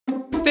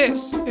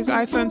This is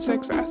iPhone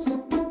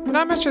 6s.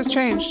 Not much has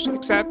changed,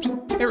 except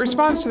it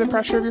responds to the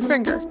pressure of your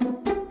finger.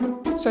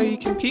 So you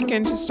can peek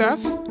into stuff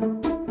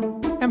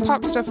and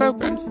pop stuff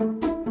open,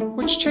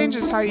 which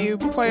changes how you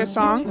play a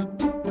song,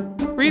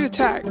 read a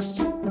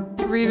text,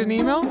 read an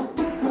email,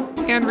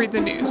 and read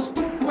the news.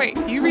 Wait,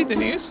 you read the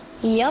news?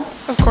 Yep.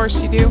 Of course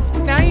you do.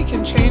 Now you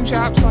can change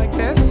apps like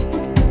this,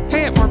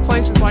 pay at more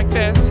places like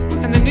this,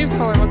 and the new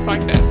color looks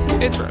like this.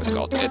 It's rose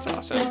gold, it's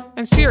awesome.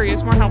 And Siri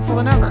is more helpful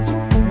than ever.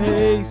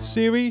 Hey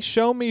Siri,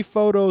 show me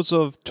photos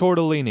of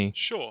tortellini.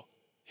 Sure.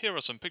 Here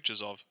are some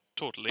pictures of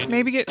tortellini.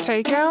 Maybe get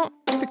takeout?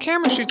 The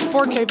camera shoots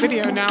 4K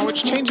video now,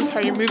 which changes how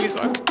your movies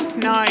look.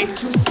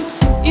 Nice.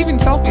 Even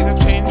selfies have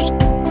changed.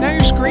 Now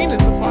your screen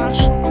is the flash.